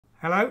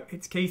Hello,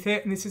 it's Keith here,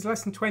 and this is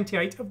lesson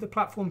 28 of the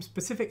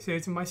platform-specific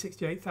series of my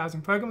 68,000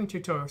 programming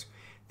tutorials.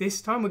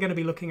 This time we're going to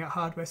be looking at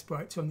hardware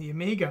sprites on the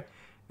Amiga.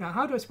 Now,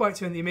 hardware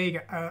sprites on the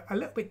Amiga are a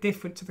little bit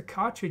different to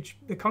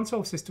the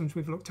console systems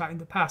we've looked at in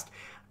the past.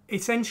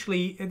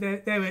 Essentially,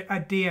 they're a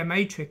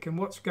DMA trick, and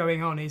what's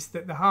going on is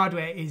that the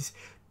hardware is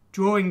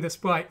drawing the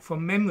sprite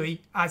from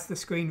memory as the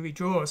screen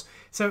redraws.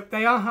 So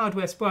they are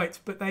hardware sprites,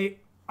 but they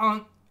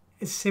aren't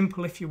as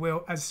simple, if you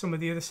will, as some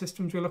of the other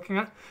systems we're looking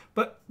at,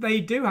 but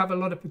they do have a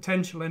lot of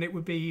potential, and it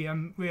would be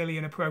really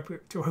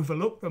inappropriate to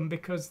overlook them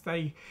because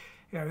they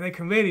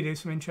can really do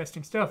some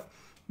interesting stuff.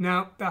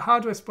 Now, the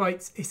hardware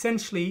sprites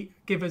essentially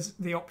give us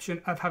the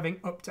option of having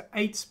up to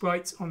 8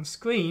 sprites on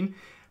screen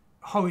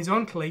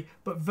horizontally,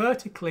 but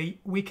vertically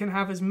we can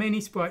have as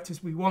many sprites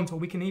as we want, or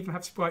we can even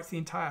have sprites the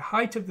entire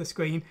height of the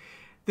screen.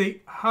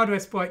 The hardware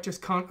sprite just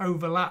can't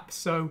overlap,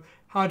 so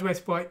hardware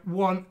sprite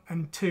 1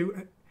 and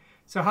 2,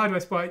 so hardware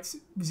sprites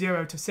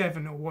 0 to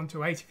 7 or 1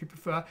 to 8 if you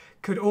prefer,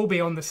 could all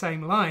be on the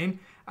same line,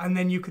 and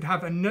then you could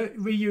have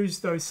reuse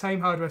those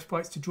same hardware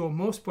sprites to draw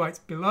more sprites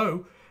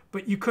below,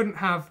 but you couldn't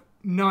have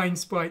 9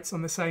 sprites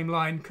on the same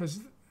line because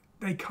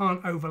they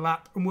can't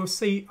overlap, and we'll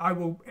see. I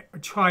will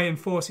try and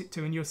force it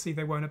to, and you'll see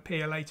they won't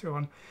appear later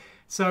on.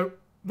 So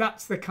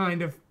that's the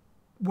kind of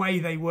way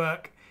they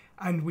work,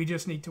 and we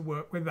just need to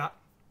work with that.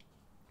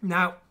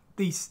 Now,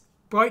 these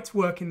sprites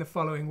work in the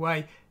following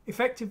way.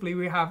 Effectively,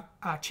 we have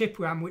our chip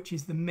RAM, which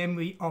is the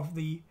memory of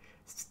the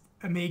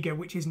Amiga,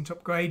 which isn't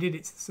upgraded.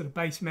 It's the sort of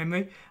base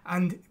memory,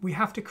 and we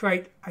have to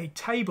create a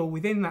table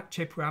within that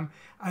chip RAM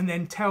and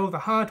then tell the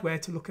hardware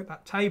to look at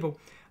that table.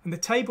 And the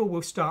table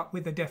will start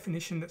with a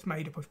definition that's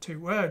made up of 2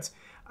 words: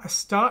 a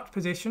start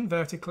position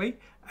vertically,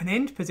 an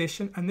end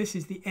position, and this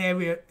is the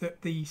area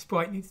that the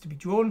sprite needs to be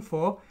drawn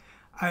for,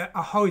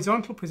 a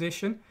horizontal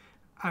position,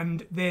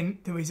 and then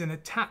there is an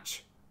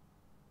attach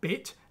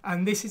bit,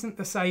 and this isn't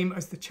the same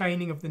as the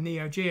chaining of the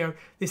Neo Geo.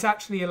 This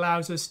actually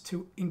allows us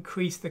to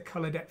increase the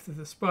color depth of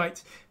the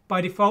sprites. By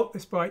default, the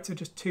sprites are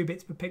just 2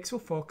 bits per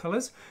pixel, 4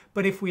 colors,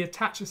 but if we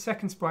attach a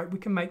second sprite, we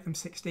can make them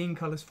 16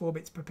 colors, 4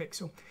 bits per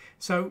pixel.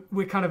 So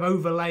we're kind of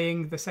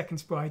overlaying the second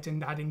sprite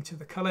and adding to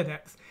the color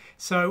depth.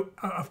 So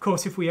of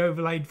course, if we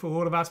overlaid for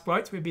all of our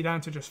sprites, we'd be down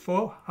to just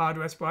 4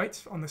 hardware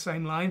sprites on the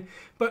same line,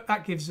 but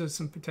that gives us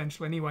some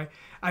potential anyway.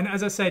 And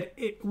as I said,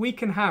 we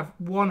can have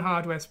one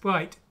hardware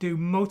sprite do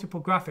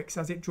multiple graphics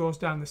as it draws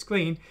down the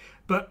screen,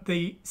 but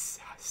the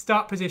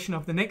start position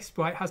of the next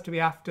sprite has to be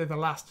after the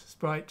last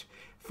sprite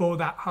for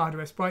that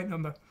hardware sprite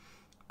number.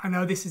 I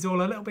know this is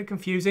all a little bit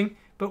confusing,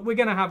 but we're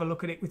going to have a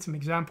look at it with some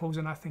examples,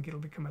 and I think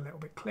it'll become a little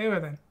bit clearer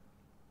then.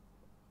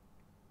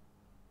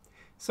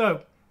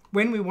 So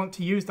when we want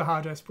to use the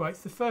hardware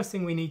sprites, the first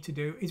thing we need to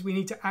do is we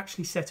need to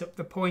actually set up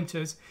the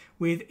pointers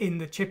within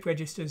the chip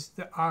registers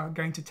that are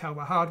going to tell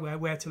the hardware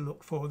where to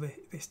look for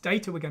this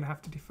data we're going to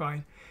have to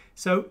define.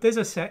 So there's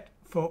a set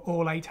for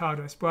all 8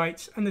 hardware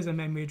sprites, and there's a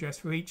memory address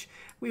for each.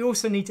 We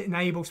also need to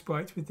enable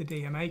sprites with the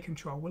DMA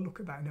control. We'll look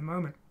at that in a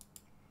moment.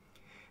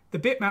 The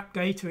bitmap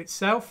data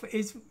itself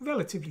is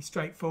relatively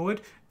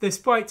straightforward. The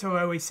sprites are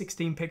always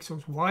 16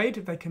 pixels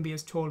wide. They can be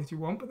as tall as you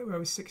want, but they're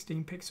always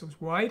 16 pixels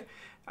wide.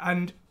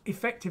 And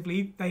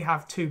effectively, they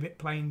have 2-bit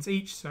planes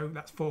each, so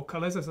that's 4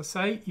 colors. As I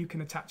say, you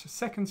can attach a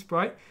second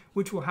sprite,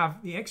 which will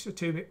have the extra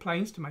 2-bit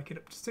planes to make it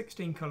up to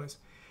 16 colors.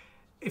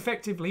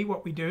 Effectively,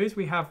 what we do is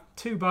we have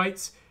 2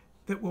 bytes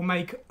that will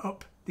make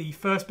up the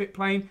first bit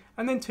plane,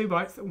 and then 2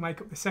 bytes that will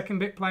make up the second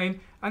bit plane,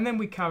 and then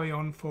we carry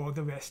on for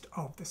the rest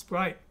of the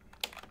sprite.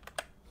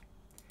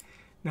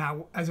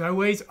 Now, as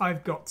always,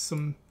 I've got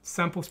some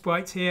sample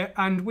sprites here,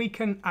 and we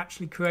can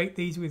actually create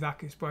these with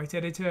Sprite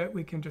Editor.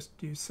 We can just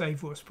use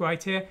Save Raw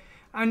Sprite here,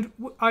 and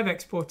I've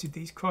exported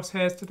these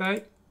crosshairs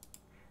today,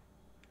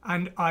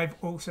 and I've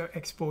also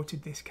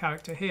exported this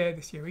character here,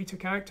 this Eureka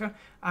character,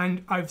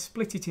 and I've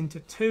split it into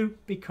 2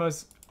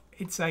 because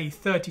it's a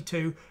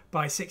 32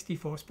 by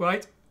 64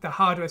 sprite. The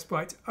hardware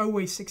sprite's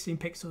always 16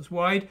 pixels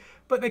wide,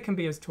 but they can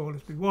be as tall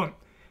as we want.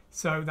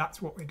 So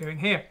that's what we're doing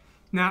here.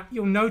 Now,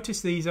 you'll notice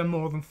these are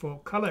more than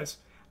 4 colors,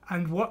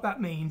 and what that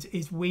means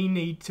is we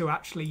need to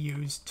actually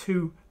use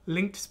 2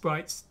 linked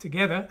sprites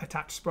together,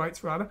 attached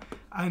sprites rather,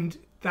 and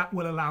that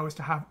will allow us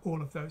to have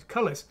all of those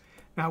colors.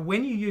 Now,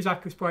 when you use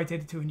Sprite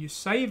Editor and you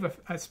save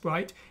a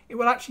sprite, it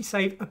will actually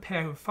save a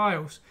pair of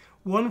files.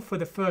 One for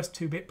the first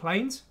 2-bit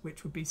planes,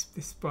 which would be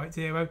this sprite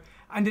 0,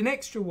 and an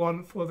extra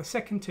one for the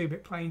second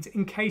 2-bit planes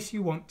in case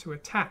you want to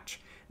attach.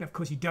 Now, of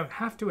course, you don't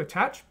have to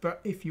attach, but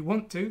if you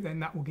want to, then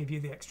that will give you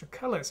the extra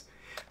colors.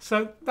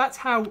 So that's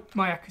how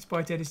my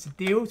Sprite Editor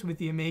deals with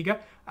the Amiga,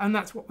 and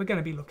that's what we're going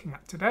to be looking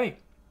at today.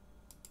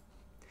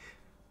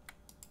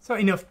 So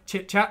enough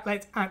chit-chat,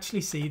 let's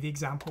actually see the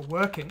example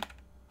working.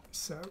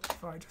 So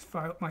if I just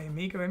fire up my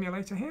Amiga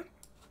emulator here.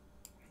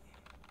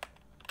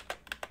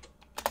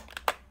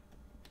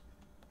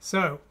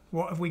 So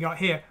what have we got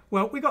here?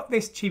 Well, we got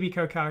this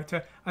Chibico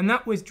character, and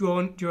that was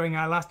drawn during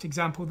our last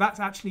example. That's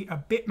actually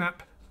a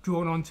bitmap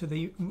drawn onto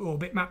the raw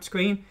bitmap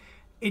screen.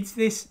 It's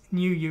this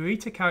new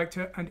Eureka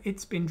character, and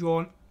it's been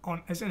drawn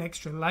on as an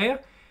extra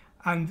layer.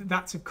 and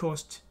that's of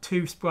course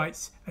two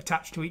sprites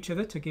attached to each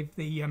other to give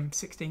the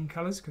 16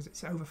 colours, because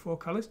it's over 4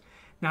 colours.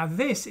 Now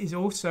this is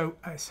also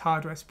a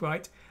hardware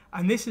sprite,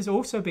 and this has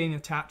also been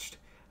attached,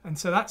 and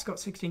so that's got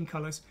 16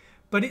 colours,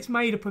 but it's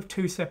made up of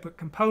 2 separate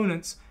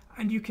components,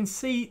 and you can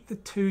see the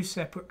 2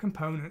 separate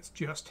components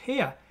just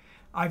here.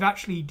 I've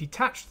actually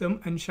detached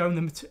them and shown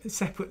them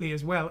separately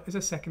as well as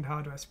a second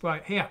hardware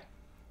sprite here.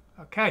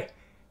 Okay,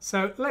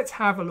 so let's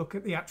have a look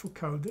at the actual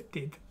code that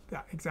did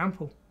that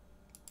example.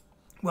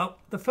 Well,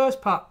 the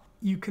first part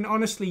you can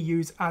honestly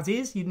use as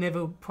is. You'd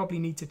never probably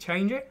need to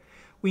change it.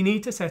 We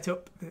need to set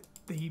up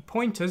the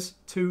pointers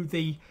to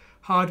the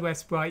hardware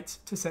sprites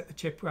to set the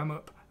chip RAM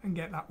up and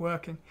get that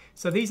working.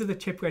 So these are the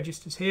chip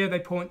registers here. They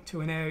point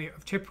to an area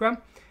of chip RAM,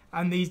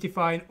 and these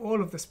define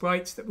all of the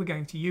sprites that we're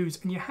going to use.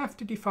 And you have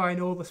to define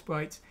all the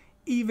sprites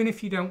even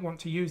if you don't want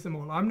to use them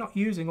all. I'm not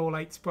using all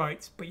 8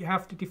 sprites, but you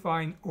have to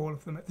define all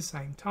of them at the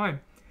same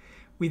time.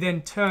 We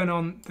then turn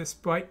on the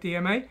sprite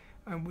DMA,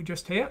 and we're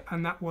just here,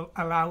 and that will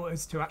allow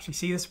us to actually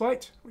see the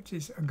sprite, which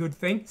is a good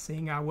thing,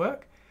 seeing our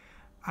work.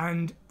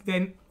 And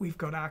then we've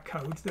got our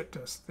code that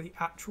does the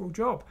actual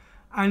job.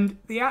 And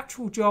the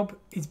actual job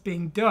is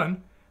being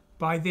done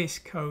by this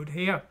code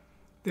here.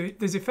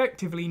 There's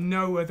effectively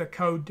no other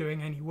code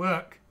doing any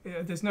work.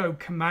 There's no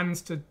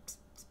commands to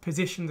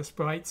position the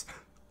sprites.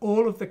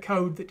 All of the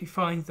code that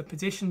defines the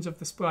positions of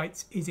the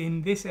sprites is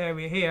in this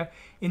area here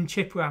in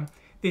chip RAM.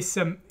 This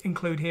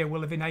include here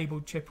will have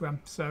enabled chip RAM.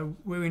 So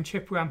we're in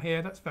chip RAM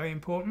here, that's very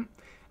important.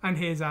 And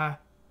here's our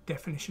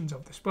definitions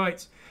of the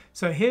sprites.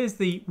 So here's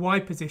the Y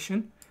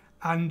position,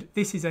 and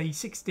this is a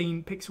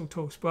 16 pixel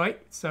tall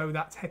sprite, so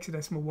that's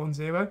hexadecimal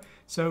 10.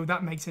 So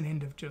that makes an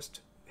end of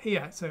just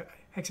here. So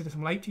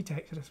hexadecimal 80 to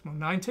hexadecimal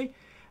 90.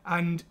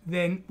 And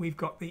then we've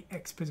got the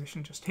X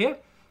position just here,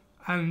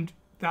 and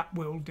that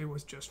will do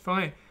us just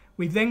fine.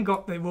 We've then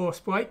got the raw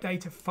sprite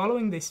data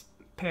following this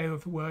pair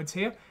of words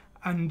here,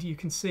 and you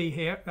can see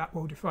here that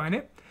will define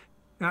it.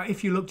 Now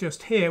if you look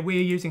just here,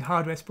 we're using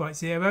hardware sprite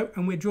 0,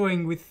 and we're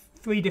drawing with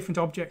 3 different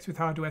objects with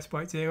hardware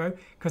sprite 0,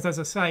 because as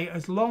I say,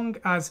 as long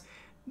as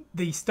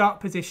the start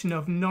position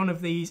of none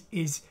of these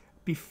is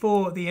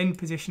before the end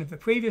position of the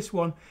previous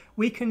one,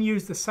 we can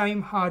use the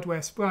same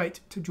hardware sprite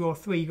to draw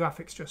 3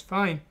 graphics just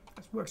fine.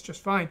 That works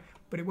just fine,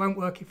 but it won't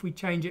work if we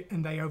change it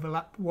and they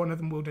overlap. One of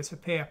them will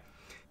disappear.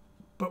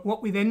 But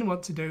what we then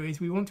want to do is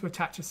we want to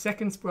attach a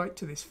second sprite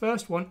to this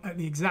first one at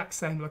the exact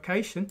same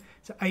location,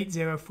 so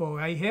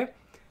 804A here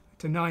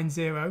to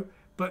 90,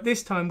 but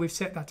this time we've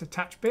set that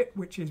attach bit,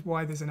 which is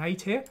why there's an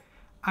 8 here.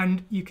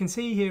 And you can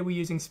see here we're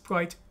using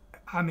sprite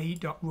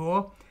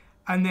ami.raw,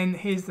 and then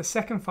here's the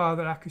second file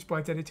that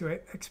AccuSprite Editor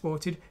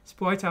exported,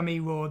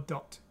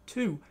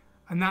 spriteami.raw.2,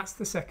 and that's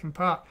the second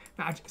part.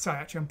 Now, sorry,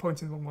 actually I'm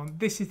pointing to the wrong one.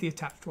 This is the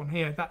attached one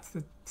here. That's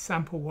the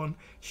sample one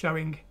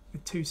showing the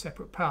 2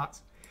 separate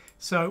parts.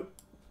 So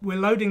we're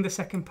loading the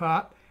second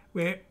part,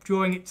 we're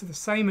drawing it to the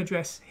same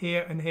address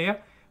here and here,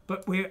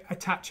 but we're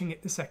attaching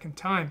it the second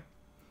time.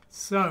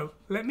 So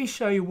let me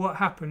show you what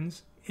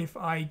happens if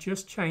I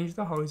just change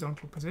the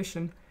horizontal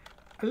position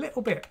a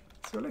little bit.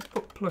 So let's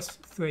put plus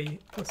 3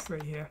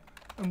 here,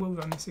 and we'll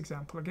run this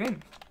example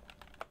again.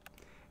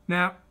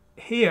 Now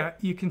here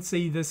you can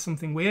see there's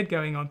something weird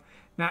going on.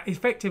 Now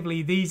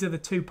effectively these are the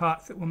 2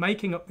 parts that were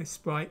making up this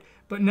sprite,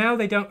 but now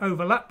they don't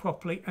overlap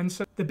properly, and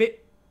so the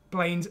bit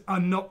planes are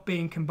not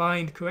being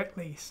combined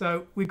correctly.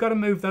 So we've got to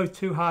move those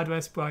 2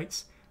 hardware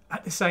sprites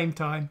at the same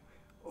time,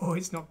 or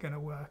it's not going to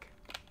work.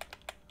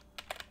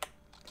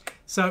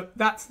 So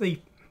that's the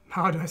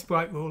hardware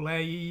sprite rule there.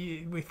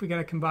 If we're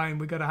going to combine,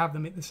 we've got to have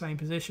them at the same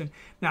position.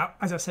 Now,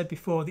 as I said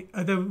before, the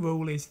other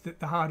rule is that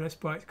the hardware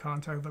sprites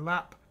can't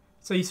overlap.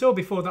 So you saw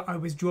before that I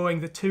was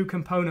drawing the 2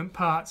 component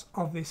parts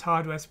of this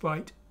hardware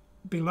sprite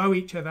below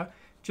each other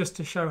just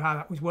to show how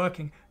that was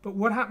working. But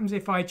what happens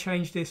if I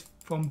change this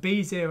from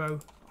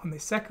B0 on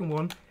this second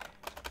one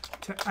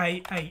to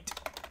A8?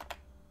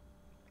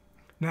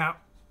 Now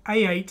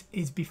A8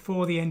 is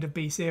before the end of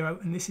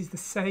B0, and this is the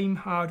same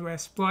hardware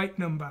sprite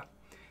number,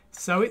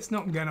 so it's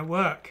not going to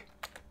work.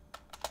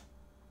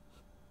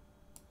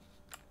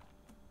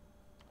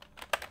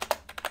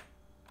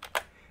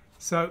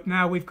 So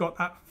now we've got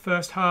that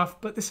first half,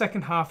 but the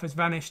second half has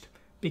vanished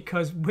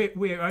because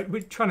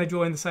we're trying to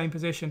draw in the same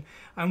position,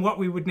 and what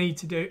we would need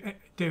to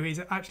do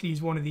is actually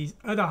use one of these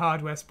other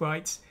hardware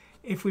sprites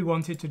if we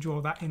wanted to draw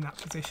that in that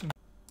position.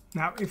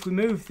 Now if we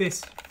move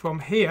this from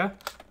here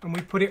and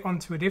we put it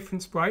onto a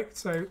different sprite,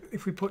 so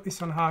if we put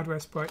this on hardware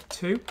sprite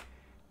 2,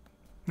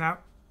 now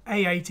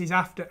A8 is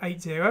after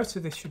 80, so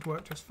this should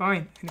work just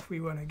fine. And if we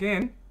run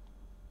again,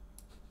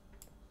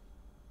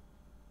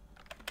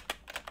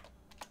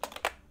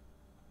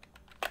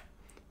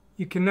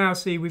 you can now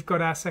see we've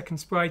got our second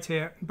sprite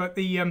here, but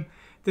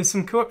there's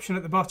some corruption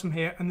at the bottom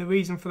here, and the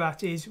reason for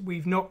that is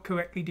we've not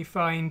correctly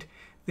defined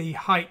the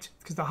height,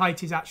 because the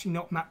height is actually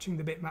not matching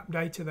the bitmap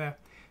data there.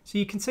 So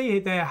you can see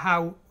there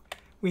how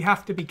we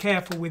have to be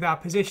careful with our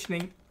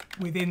positioning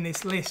within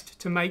this list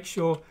to make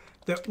sure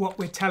that what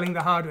we're telling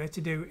the hardware to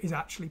do is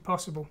actually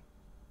possible.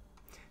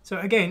 So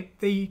again,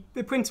 the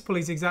principle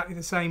is exactly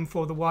the same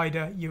for the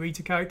wider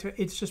Eureka character.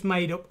 It's just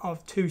made up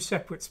of two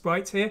separate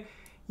sprites here.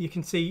 You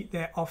can see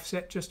they're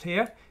offset just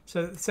here,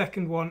 so that the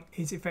second one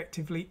is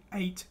effectively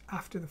 8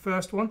 after the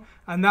first one,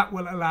 and that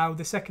will allow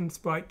the second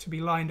sprite to be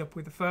lined up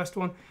with the first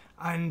one,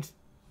 and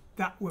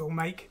that will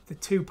make the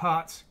two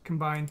parts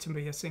combined to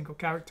be a single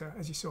character,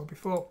 as you saw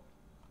before.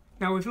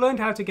 Now, we've learned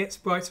how to get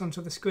sprites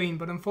onto the screen,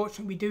 but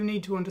unfortunately we do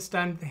need to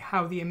understand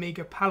how the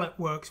Amiga palette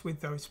works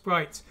with those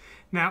sprites.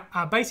 Now,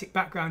 our basic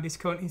background is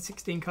currently in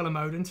 16 colour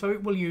mode, and so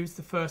it will use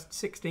the first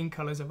 16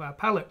 colours of our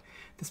palette.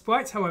 The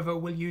sprites, however,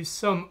 will use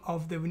some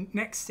of the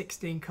next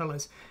 16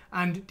 colours,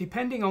 and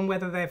depending on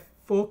whether they're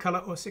 4 colour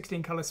or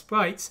 16 colour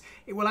sprites,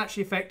 it will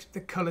actually affect the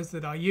colours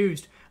that are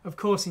used. Of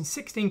course, in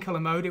 16 colour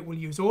mode it will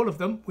use all of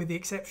them, with the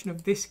exception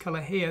of this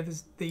colour here.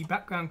 The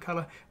background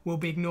colour will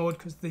be ignored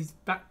because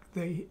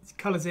the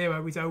colour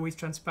 0 is always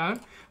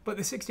transparent, but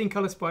the 16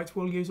 colour sprites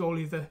will use all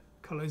of the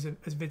colours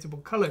as visible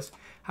colours.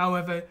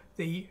 However,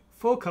 the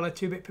 4 colour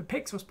 2-bit per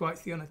pixel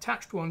sprites, the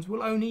unattached ones,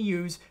 will only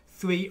use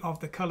 3 of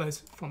the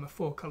colours from a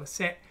 4 colour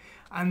set,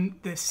 and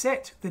the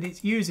set that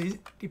it uses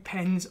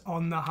depends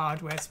on the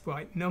hardware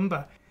sprite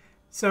number.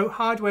 So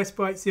hardware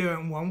sprites 0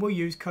 and 1 will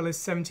use colours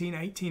 17,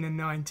 18 and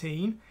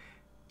 19.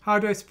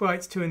 Hardware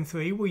sprites 2 and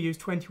 3 will use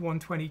 21,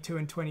 22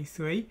 and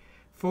 23.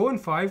 4 and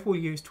 5 will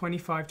use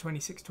 25,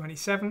 26,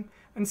 27.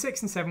 And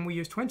 6 and 7 will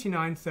use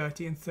 29,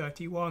 30 and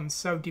 31.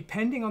 So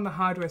depending on the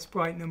hardware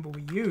sprite number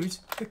we use,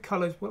 the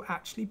colours will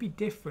actually be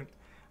different.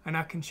 And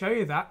I can show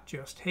you that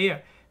just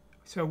here.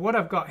 So what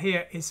I've got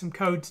here is some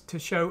code to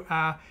show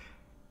our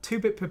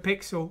 2-bit per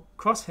pixel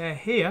crosshair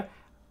here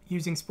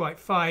using sprite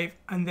 5,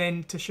 and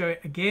then to show it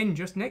again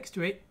just next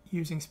to it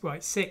using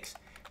sprite 6.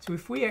 So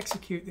if we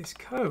execute this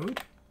code,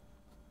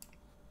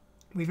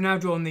 we've now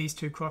drawn these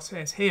two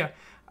crosshairs here,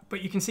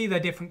 but you can see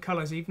they're different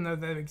colours even though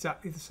they're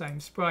exactly the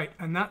same sprite,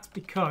 and that's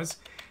because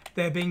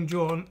they're being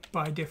drawn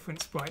by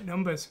different sprite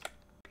numbers.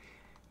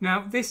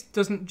 Now, this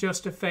doesn't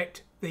just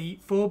affect the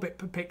 4-bit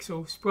per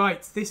pixel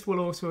sprites, this will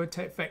also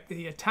affect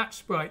the attached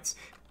sprites,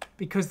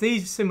 because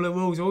these similar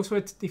rules also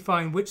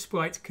define which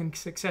sprites can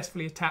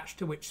successfully attach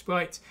to which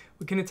sprites.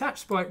 We can attach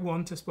sprite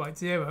 1 to sprite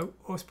 0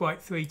 or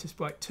sprite 3 to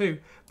sprite 2,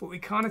 but we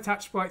can't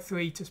attach sprite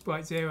 3 to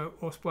sprite 0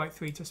 or sprite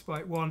 3 to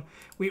sprite 1.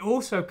 We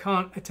also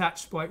can't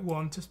attach sprite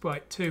 1 to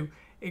sprite 2.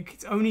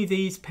 It's only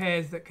these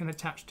pairs that can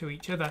attach to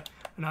each other,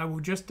 and I will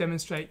just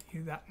demonstrate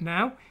you that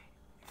now.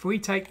 If we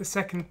take the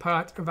second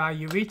part of our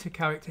Eureka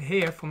character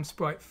here from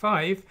sprite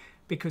 5,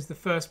 because the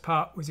first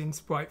part was in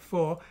sprite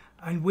 4,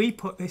 and we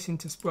put this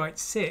into sprite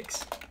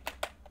 6,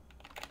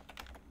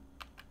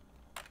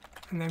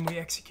 and then we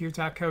execute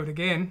our code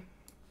again,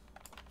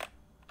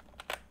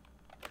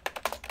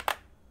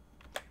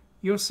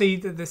 you'll see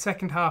that the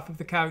second half of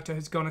the character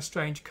has gone a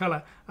strange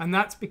colour, and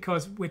that's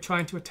because we're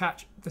trying to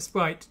attach the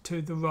sprite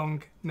to the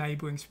wrong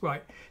neighbouring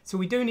sprite. So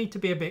we do need to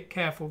be a bit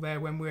careful there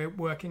when we're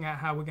working out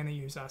how we're going to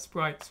use our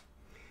sprites.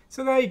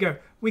 So there you go.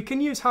 We can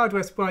use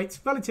hardware sprites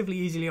relatively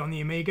easily on the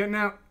Amiga.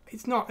 Now,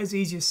 it's not as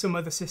easy as some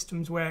other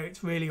systems where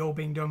it's really all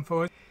being done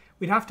for us.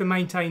 We'd have to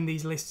maintain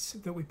these lists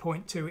that we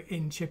point to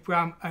in chip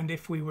RAM, and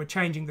if we were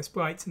changing the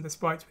sprites and the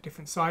sprites were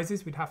different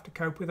sizes, we'd have to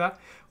cope with that.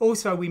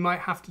 Also, we might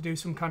have to do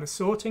some kind of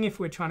sorting if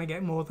we're trying to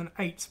get more than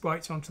 8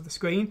 sprites onto the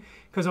screen,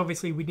 because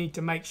obviously we need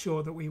to make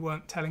sure that we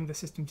weren't telling the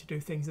system to do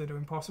things that are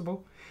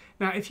impossible.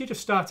 Now, if you're just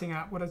starting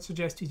out, what I'd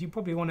suggest is you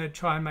probably want to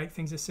try and make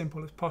things as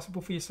simple as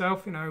possible for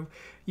yourself. You know,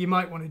 you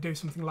might want to do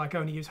something like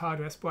only use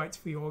hardware sprites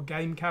for your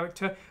game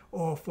character,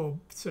 or for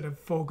sort of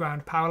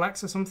foreground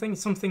parallax or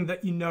something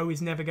that you know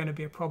is never going to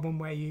be a problem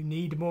where you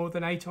need more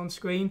than 8 on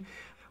screen.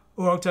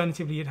 Or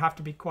alternatively, you'd have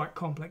to be quite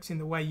complex in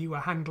the way you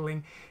are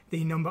handling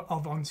the number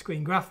of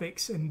on-screen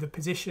graphics and the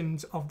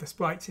positions of the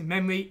sprites in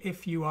memory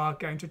if you are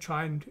going to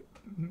try and,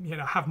 you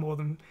know, have more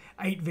than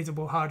 8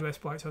 visible hardware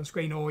sprites on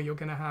screen, or you're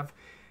going to have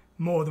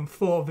more than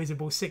 4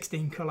 visible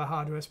 16 colour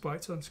hardware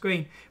sprites on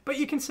screen. But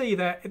you can see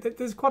that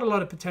there's quite a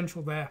lot of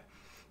potential there.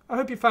 I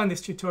hope you found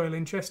this tutorial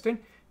interesting.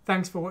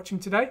 Thanks for watching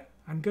today,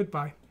 and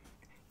goodbye.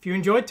 If you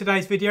enjoyed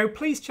today's video,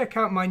 please check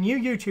out my new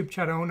YouTube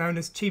channel known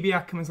as Chibi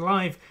Ackerman's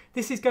Live.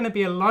 This is going to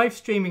be a live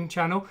streaming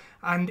channel,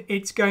 and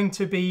it's going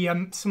to be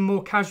some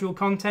more casual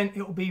content.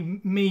 It will be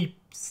me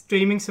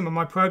streaming some of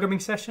my programming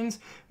sessions,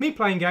 me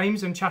playing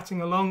games and chatting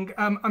along.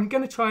 I'm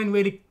going to try and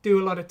really do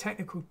a lot of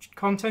technical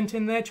content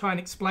in there, try and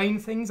explain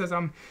things as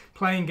I'm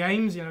playing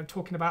games, you know,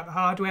 talking about the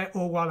hardware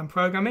or while I'm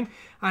programming.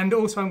 And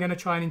also I'm going to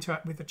try and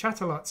interact with the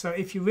chat a lot. So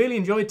if you really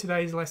enjoyed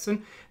today's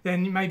lesson,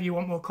 then maybe you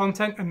want more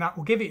content, and that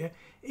will give it you.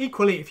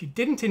 Equally, if you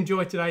didn't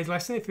enjoy today's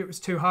lesson, if it was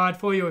too hard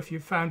for you, if you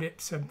found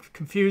it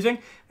confusing,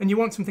 and you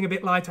want something a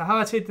bit lighter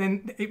hearted,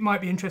 then it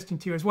might be interesting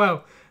to you as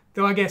well.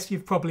 Though I guess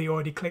you've probably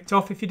already clicked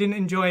off if you didn't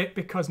enjoy it,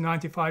 because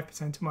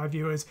 95% of my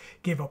viewers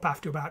give up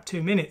after about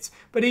 2 minutes.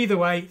 But either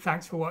way,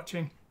 thanks for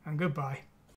watching, and goodbye.